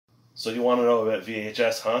So you want to know about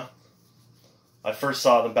VHS, huh? I first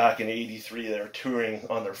saw them back in '83. They were touring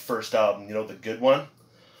on their first album, you know, the good one?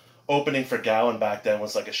 Opening for Gowan back then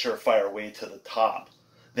was like a surefire way to the top.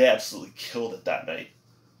 They absolutely killed it that night.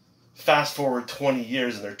 Fast forward 20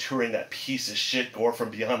 years and they're touring that piece of shit Gore from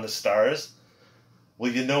Beyond the Stars.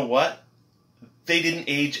 Well, you know what? They didn't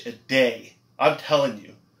age a day. I'm telling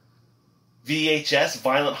you. VHS,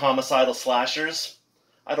 violent homicidal slashers?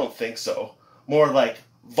 I don't think so. More like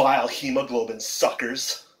vile hemoglobin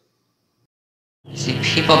suckers. See,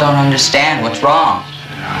 people don't understand what's wrong.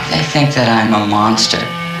 They think that I'm a monster.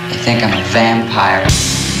 They think I'm a vampire.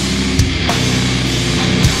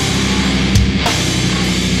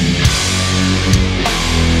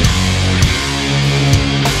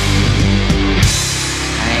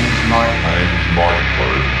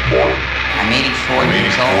 I'm 84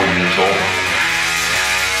 years old.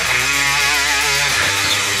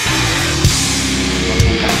 People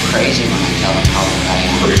think I'm crazy when I tell them how old I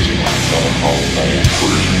am. Crazy when I tell them how old I am.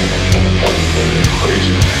 Crazy when I tell them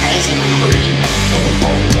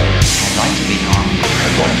how old I am. I'd like to be normal.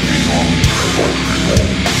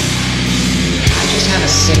 I just have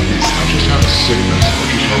a sickness. The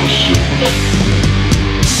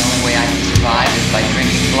only way I can survive is by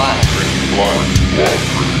drinking blood.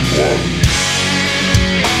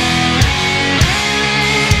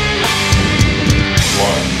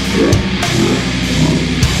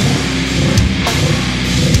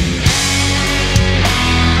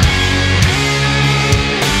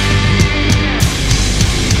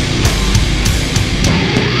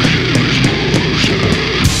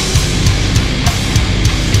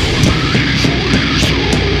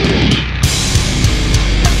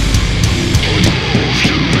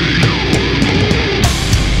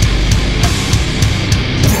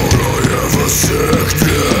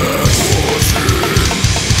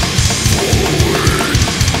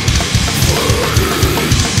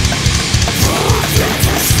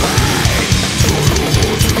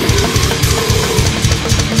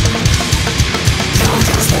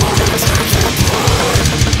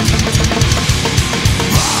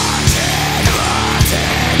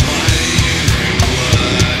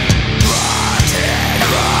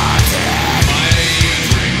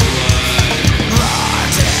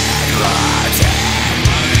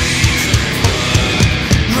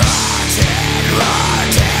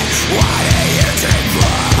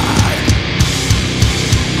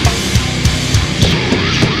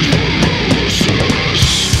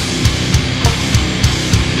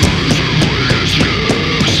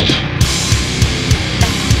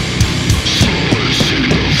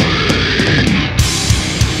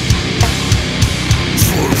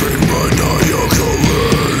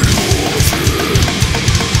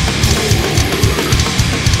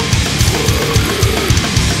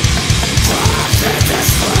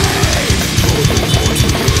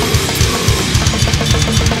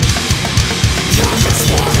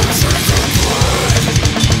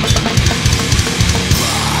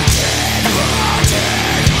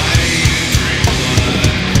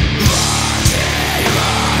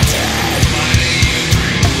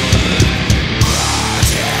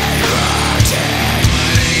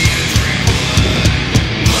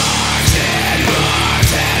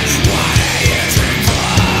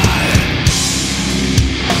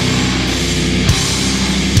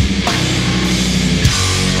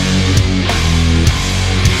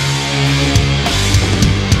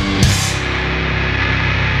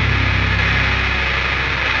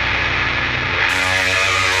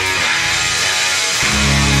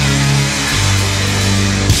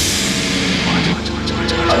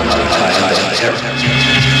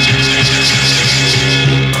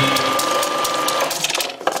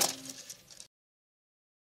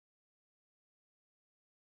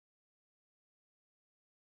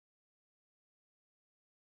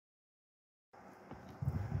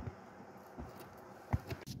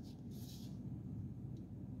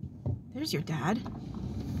 There's your dad.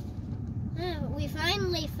 We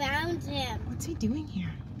finally found him. What's he doing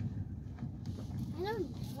here? I don't know.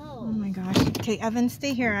 Oh my gosh. Okay, Evan,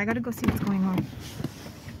 stay here. I gotta go see what's going on.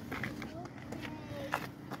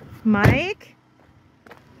 Mike?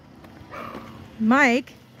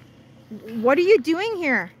 Mike? What are you doing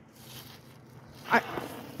here?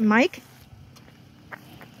 Mike?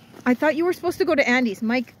 I thought you were supposed to go to Andy's.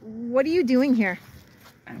 Mike, what are you doing here?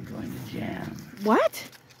 I'm going to jam. What?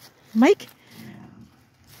 Mike?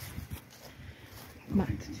 Yeah.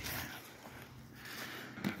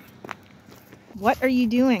 What are you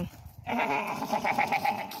doing?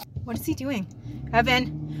 What is he doing? Evan,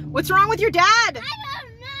 what's wrong with your dad? I don't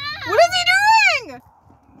know. What is he doing?